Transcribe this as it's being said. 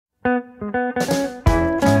I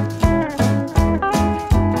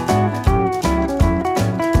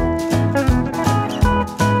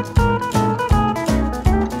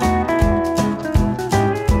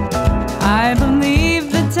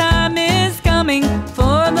believe the time is coming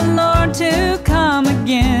for the Lord to come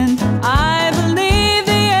again. I believe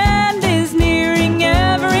the end is nearing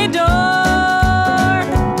every door.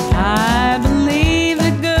 I believe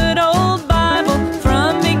the good old Bible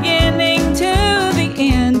from beginning to the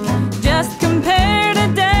end. Just compare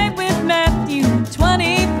today with Matthew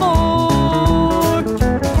 24.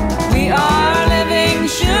 We are living,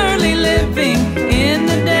 surely living, in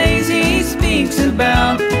the days he speaks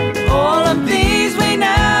about. All of these we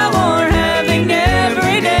now are having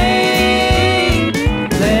every day.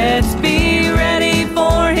 Let's be ready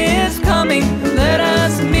for his coming. Let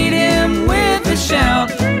us meet him with a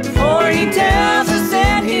shout. For he tells us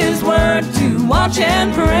in his word to watch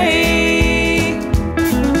and pray.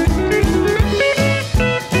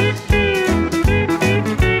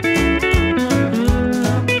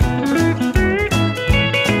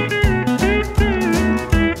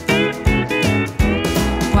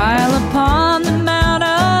 While upon the Mount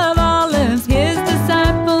of Olives, his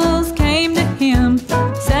disciples came to him,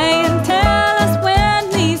 saying, "Tell us when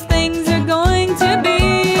these things are going to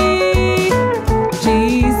be."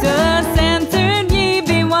 Jesus answered, "Ye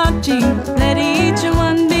be watching, let each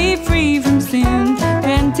one be free from sin,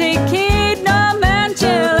 and take heed no man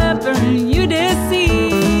shall ever you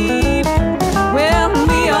deceive." Well,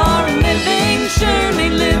 we are living, surely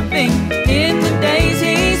living, in the days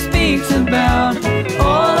he speaks about.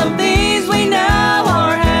 All of these we now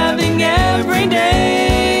are having every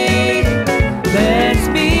day. Let's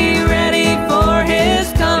be ready for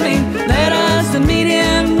his coming. Let us meet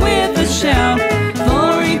him with a shout.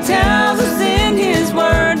 For he tells us in his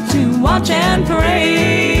word to watch and pray.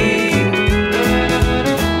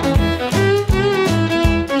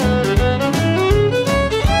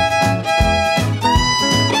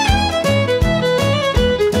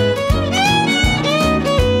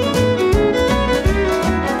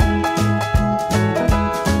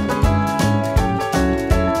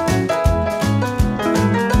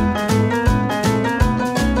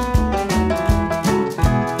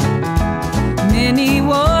 Many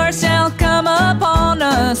wars shall come upon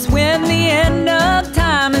us when the end of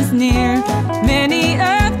time is near. Many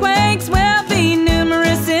earthquakes will be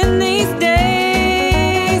numerous in these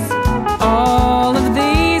days. All of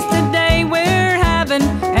these today we're having,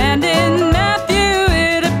 and in Matthew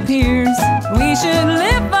it appears we should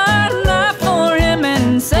live our life for him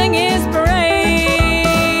and sing his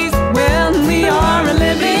praise. Well, we are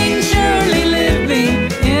living, surely living,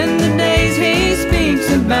 in the days he speaks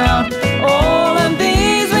about. All of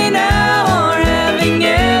these we now are having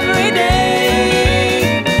every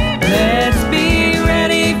day. Let's be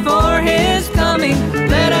ready for his coming.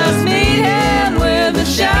 Let us meet him with a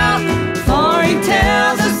shout. For he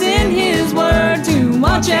tells us in his word to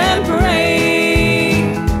watch and pray.